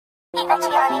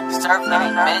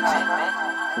Surfgang, bitch.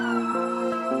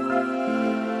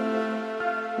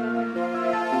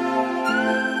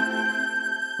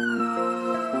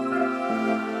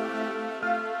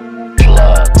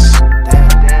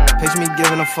 Picture me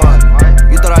giving a fuck.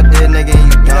 You thought I did, nigga, and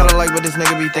you don't. You know like what this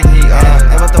nigga be thinking he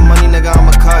Ain't about the money, nigga,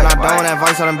 I'ma cut. And I don't want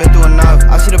advice, I done been through enough.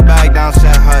 I see the bag down,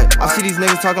 set hut. I see these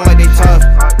niggas talking like they tough.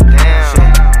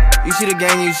 Shit. You see the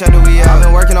game, you said that we out. I've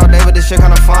been working all day, but this shit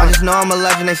kinda fun. I just know I'm a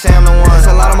legend, they say I'm the one. It's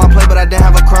a lot on my plate, but I didn't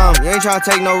have a crumb. You ain't tryna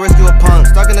take no risk, you a punk.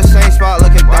 Stuck in the same spot,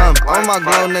 looking dumb. On my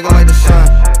glow, nigga, like the sun.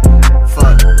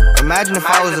 Fuck. Imagine if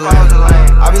I was a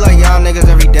lame. I be like y'all niggas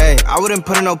every day. I wouldn't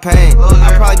put in no pain.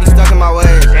 I'd probably be stuck in my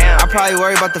ways. I'd probably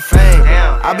worry about the fame.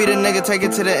 I be the nigga take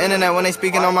it to the internet when they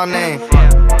speaking on my name.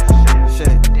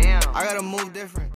 Shit. I gotta move different.